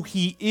who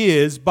he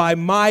is by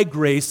my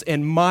grace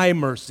and my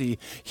mercy.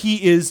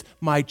 He is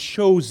my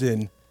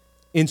chosen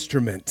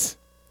instrument.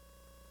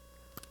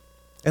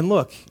 And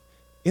look,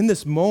 in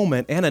this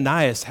moment,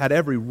 Ananias had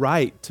every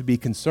right to be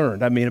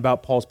concerned,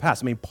 about Paul's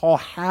past. Paul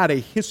had a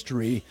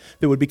history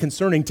that would be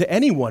concerning to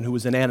anyone who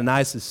was in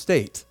Ananias'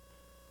 state.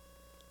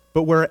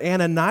 But where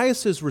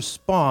Ananias'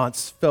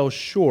 response fell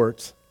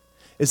short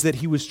is that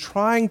he was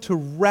trying to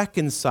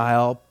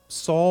reconcile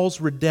Saul's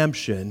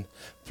redemption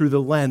through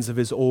the lens of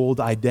his old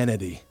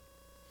identity.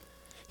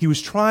 He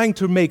was trying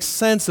to make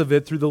sense of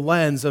it through the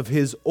lens of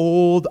his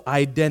old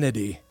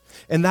identity.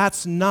 And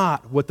that's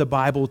not what the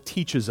Bible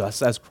teaches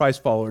us as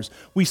Christ followers.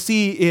 We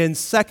see in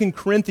 2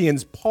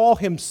 Corinthians, Paul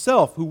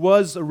himself, who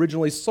was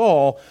originally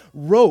Saul,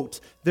 wrote,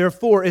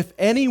 therefore, if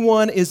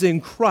anyone is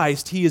in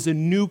Christ, the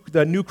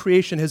new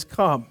creation has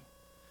come.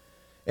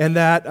 And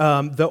that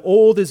the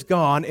old is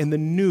gone and the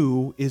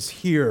new is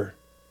here.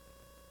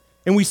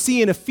 And we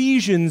see in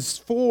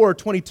Ephesians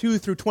 4:22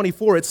 through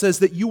 24, it says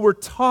that you were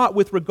taught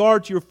with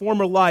regard to your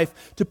former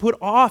life to put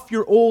off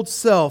your old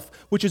self,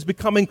 which is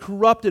becoming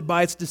corrupted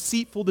by its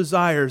deceitful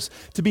desires,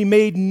 to be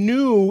made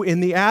new in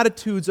the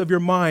attitudes of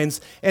your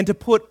minds, and to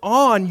put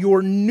on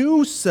your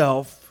new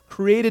self,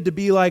 created to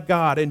be like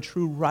God in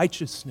true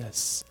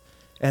righteousness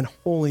and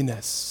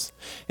holiness.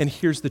 And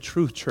here's the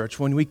truth, church.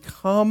 When we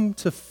come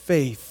to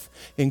faith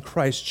in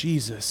Christ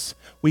Jesus,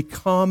 we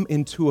come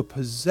into a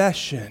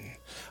possession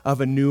of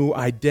a new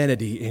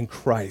identity in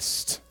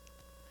Christ.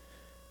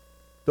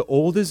 The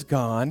old is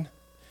gone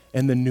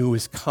and the new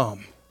is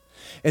come.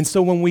 And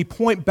so when we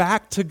point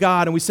back to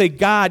God and we say,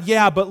 God,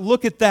 yeah, but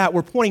look at that,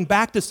 we're pointing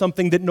back to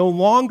something that no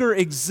longer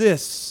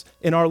exists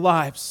in our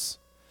lives.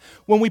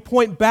 When we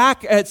point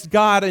back at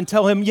God and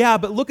tell him, yeah,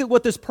 but look at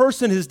what this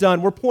person has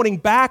done, we're pointing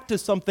back to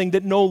something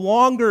that no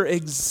longer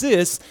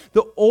exists.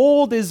 The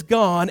old is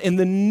gone and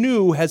the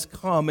new has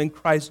come in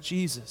Christ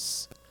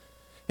Jesus.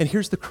 And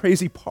here's the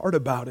crazy part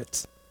about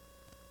it.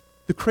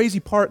 The crazy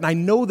part, and I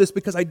know this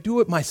because I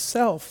do it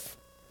myself,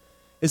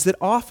 is that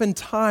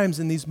oftentimes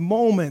in these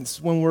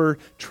moments when we're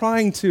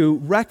trying to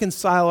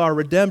reconcile our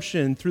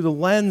redemption through the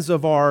lens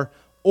of our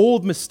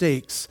old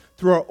mistakes,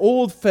 through our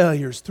old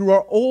failures, through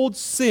our old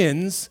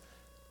sins,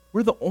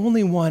 we're the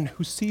only one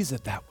who sees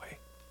it that way.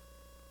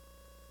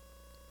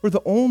 We're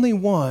the only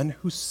one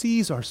who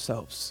sees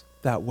ourselves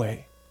that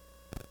way.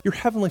 Your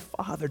Heavenly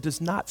Father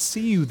does not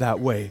see you that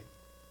way.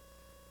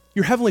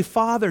 Your Heavenly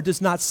Father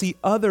does not see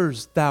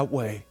others that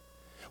way.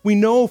 We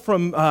know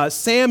from 1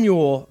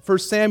 Samuel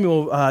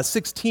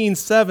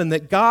 16:7,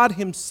 that God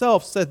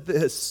himself said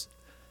this,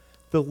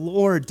 the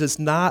Lord does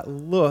not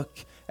look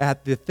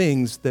at the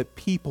things that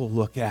people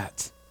look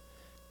at.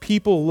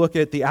 People look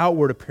at the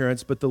outward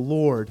appearance, but the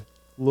Lord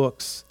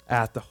looks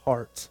at the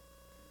heart.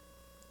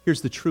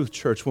 Here's the truth,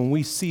 church. When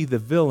we see the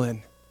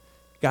villain,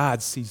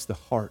 God sees the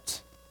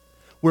heart.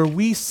 Where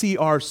we see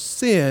our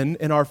sin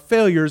and our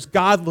failures,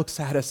 God looks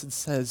at us and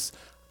says,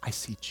 I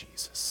see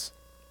Jesus.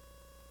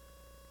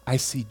 I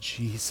see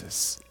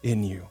Jesus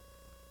in you.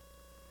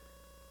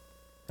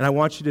 And I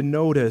want you to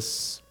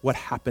notice what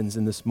happens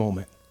in this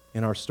moment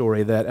in our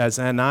story, that as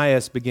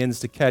Ananias begins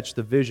to catch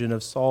the vision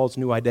of Saul's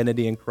new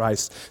identity in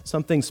Christ,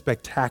 something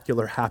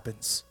spectacular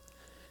happens.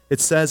 It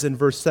says in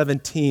verse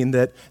 17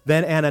 that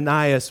then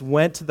Ananias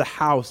went to the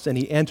house and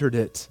he entered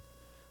it.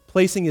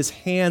 Placing his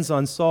hands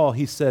on Saul,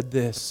 he said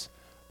this,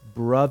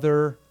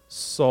 Brother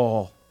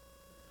Saul,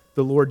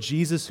 the Lord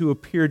Jesus who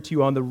appeared to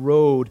you on the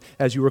road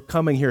as you were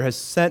coming here has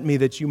sent me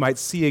that you might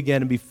see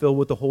again and be filled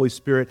with the Holy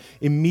Spirit.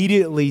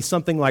 Immediately,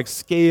 something like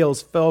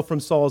scales fell from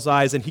Saul's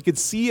eyes and he could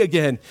see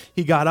again.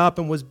 He got up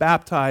and was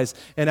baptized,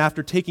 and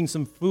after taking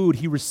some food,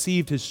 he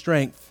received his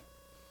strength.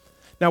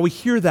 Now we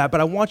hear that,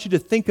 but I want you to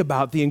think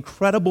about the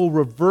incredible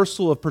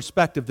reversal of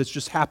perspective that's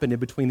just happened in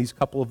between these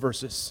couple of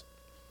verses.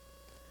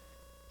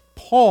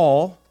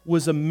 Saul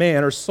was a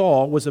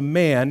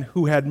man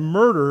who had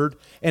murdered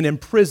and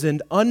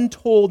imprisoned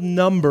untold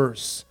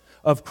numbers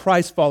of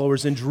Christ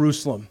followers in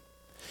Jerusalem.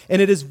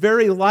 And it is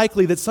very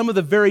likely that some of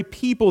the very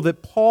people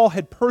that Paul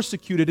had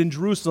persecuted in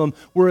Jerusalem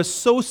were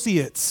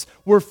associates,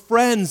 were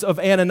friends of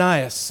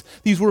Ananias.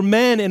 These were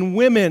men and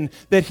women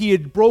that he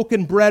had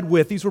broken bread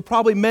with. These were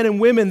probably men and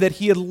women that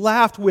he had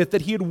laughed with,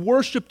 that he had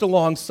worshiped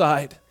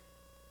alongside.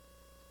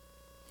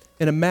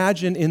 And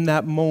imagine in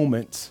that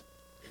moment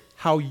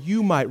how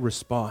you might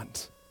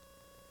respond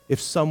if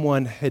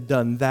someone had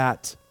done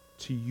that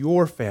to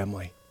your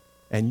family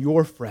and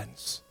your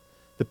friends,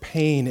 the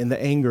pain and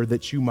the anger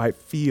that you might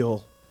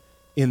feel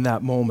in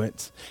that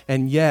moment.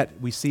 And yet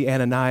we see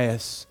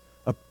Ananias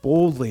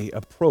boldly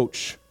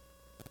approach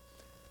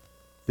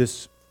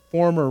this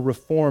former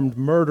reformed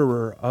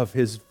murderer of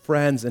his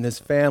friends and his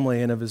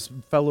family and of his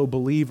fellow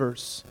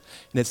believers.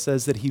 And it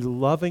says that he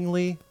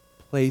lovingly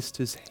placed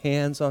his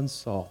hands on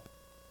Saul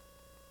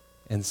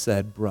and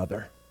said,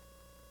 "Brother,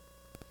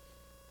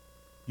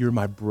 you're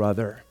my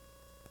brother."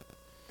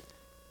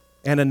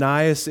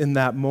 Ananias in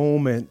that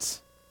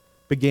moment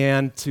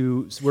began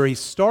to, where he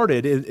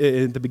started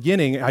in the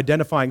beginning,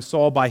 identifying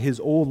Saul by his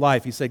old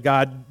life. He said,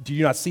 "God, do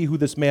you not see who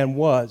this man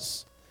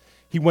was?"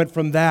 He went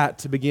from that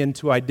to begin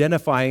to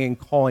identifying and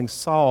calling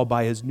Saul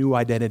by his new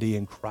identity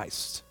in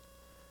Christ.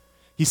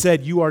 He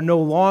said, "You are no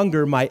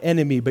longer my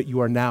enemy, but you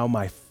are now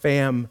my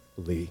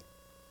family."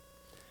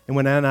 And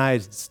when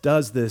Ananias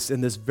does this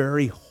in this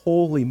very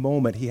holy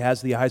moment, he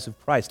has the eyes of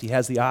Christ. He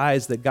has the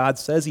eyes that God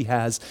says he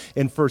has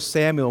in 1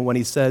 Samuel when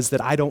he says that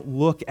I don't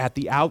look at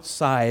the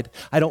outside,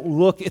 I don't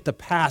look at the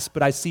past,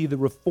 but I see the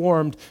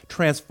reformed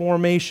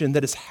transformation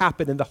that has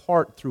happened in the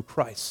heart through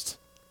Christ.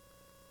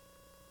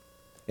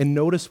 And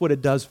notice what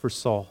it does for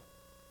Saul.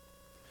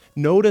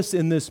 Notice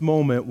in this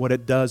moment what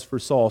it does for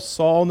Saul.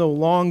 Saul no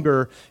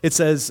longer, it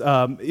says,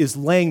 is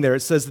laying there. It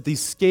says that these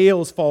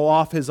scales fall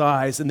off his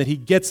eyes and that he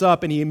gets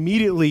up and he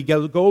immediately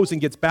goes and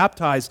gets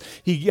baptized.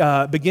 He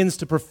begins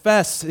to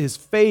profess his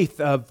faith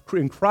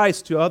in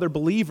Christ to other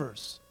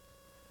believers.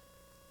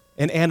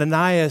 And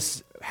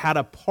Ananias had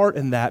a part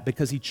in that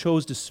because he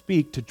chose to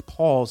speak to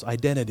Paul's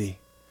identity,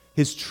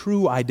 his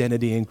true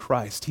identity in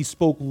Christ. He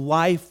spoke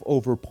life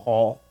over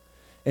Paul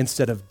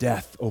instead of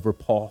death over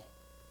Paul.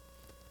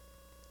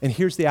 And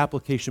here's the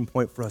application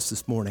point for us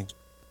this morning.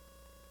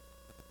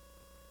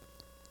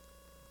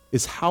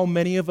 Is how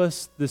many of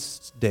us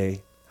this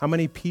day, how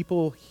many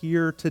people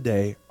here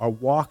today are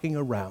walking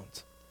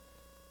around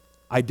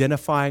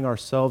identifying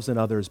ourselves and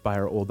others by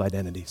our old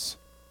identities?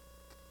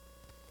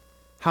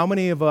 How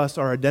many of us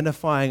are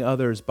identifying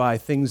others by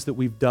things that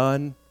we've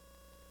done,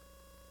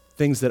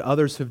 things that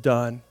others have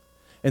done,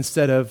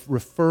 instead of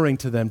referring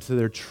to them to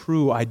their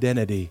true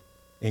identity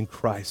in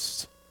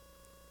Christ?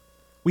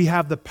 We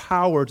have the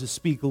power to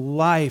speak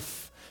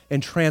life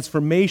and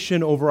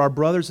transformation over our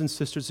brothers and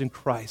sisters in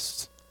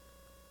Christ.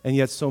 And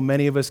yet so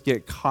many of us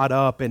get caught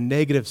up in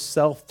negative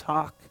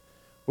self-talk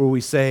where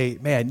we say,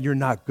 "Man, you're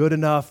not good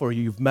enough," or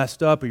 "You've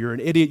messed up," or "You're an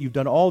idiot, you've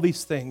done all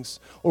these things."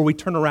 Or we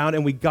turn around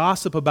and we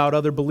gossip about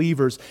other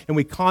believers and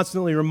we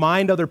constantly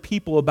remind other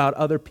people about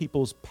other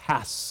people's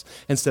pasts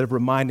instead of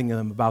reminding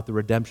them about the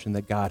redemption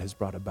that God has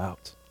brought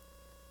about.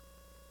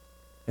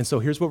 And so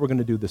here's what we're going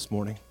to do this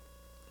morning.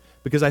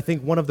 Because I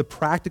think one of the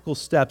practical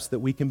steps that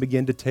we can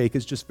begin to take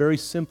is just very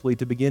simply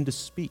to begin to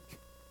speak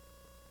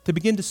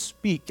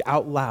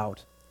out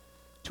loud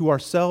to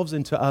ourselves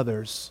and to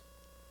others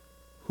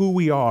who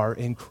we are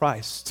in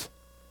Christ,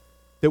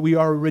 that we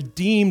are a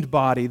redeemed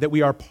body, that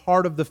we are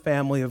part of the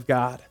family of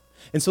God.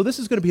 And so this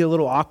is going to be a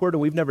little awkward, and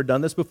we've never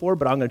done this before,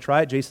 but I'm going to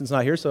try it. Jason's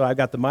not here, so I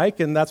got the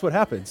mic, and that's what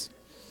happens.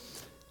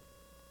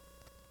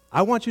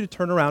 I want you to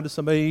turn around to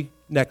somebody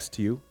next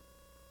to you,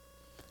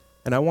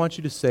 and I want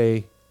you to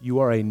say, "You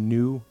are a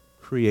new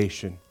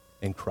creation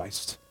in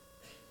Christ."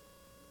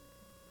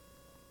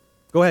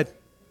 Go ahead.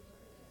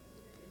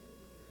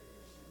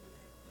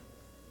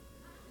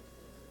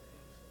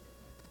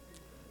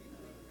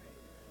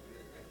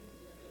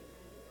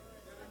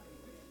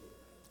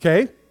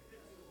 Okay.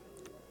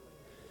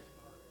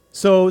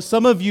 So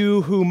some of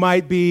you who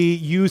might be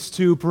used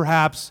to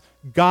perhaps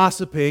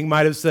gossiping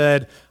might have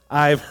said,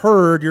 "I've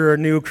heard you're a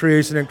new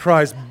creation in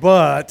Christ,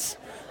 but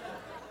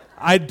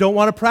I don't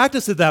want to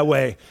practice it that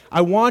way."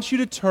 I want you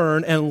to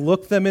turn and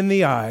look them in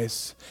the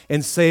eyes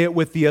and say it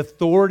with the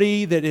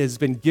authority that has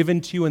been given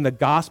to you in the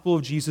gospel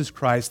of Jesus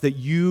Christ, that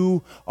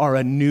you are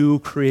a new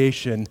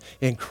creation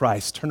in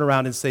Christ. Turn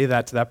around and say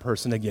that to that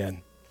person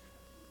again.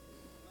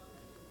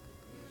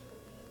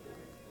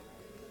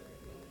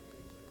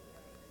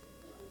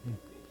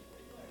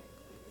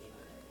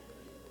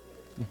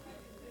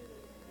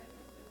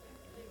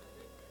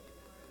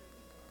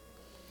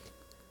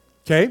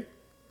 Okay?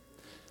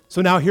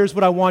 So now here's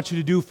what I want you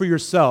to do for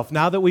yourself.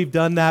 Now that we've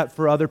done that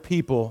for other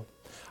people,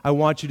 I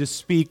want you to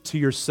speak to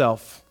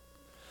yourself.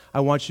 I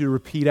want you to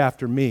repeat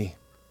after me.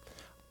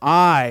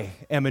 I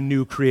am a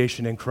new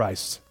creation in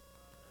Christ.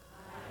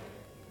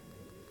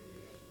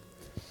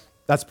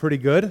 That's pretty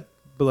good,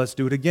 but let's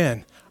do it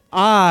again.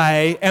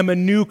 I am a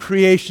new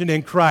creation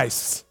in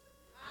Christ.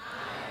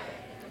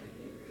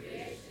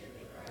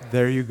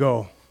 There you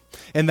go.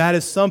 And that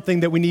is something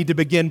that we need to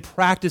begin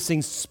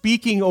practicing,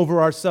 speaking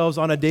over ourselves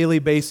on a daily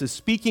basis,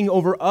 speaking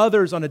over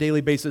others on a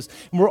daily basis.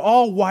 And we're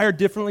all wired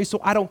differently, so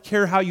I don't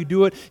care how you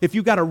do it. If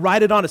you got to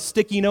write it on a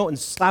sticky note and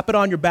slap it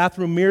on your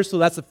bathroom mirror so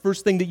that's the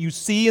first thing that you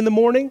see in the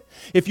morning,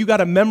 if you got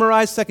to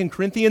memorize 2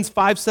 Corinthians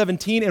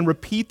 5:17 and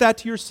repeat that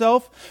to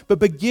yourself, but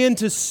begin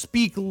to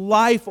speak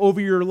life over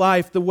your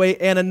life the way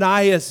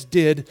Ananias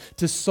did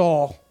to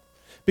Saul.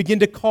 Begin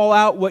to call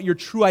out what your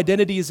true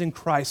identity is in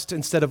Christ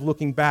instead of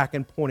looking back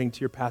and pointing to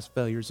your past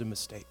failures and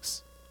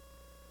mistakes.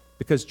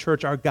 Because,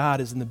 church, our God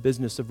is in the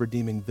business of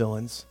redeeming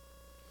villains.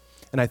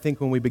 And I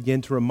think when we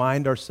begin to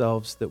remind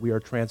ourselves that we are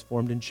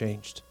transformed and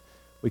changed,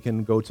 we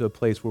can go to a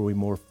place where we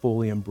more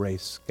fully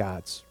embrace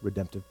God's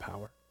redemptive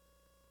power.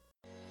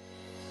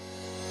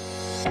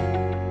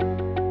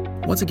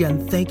 Once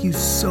again, thank you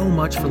so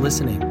much for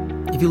listening.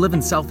 If you live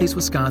in Southeast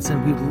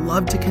Wisconsin, we'd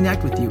love to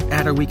connect with you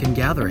at our weekend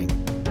gathering.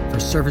 For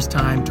service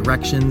time,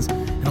 directions,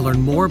 and to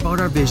learn more about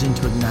our vision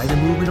to ignite a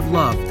movement of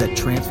love that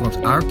transforms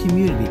our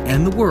community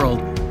and the world,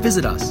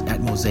 visit us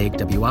at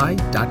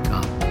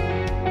mosaicwi.com.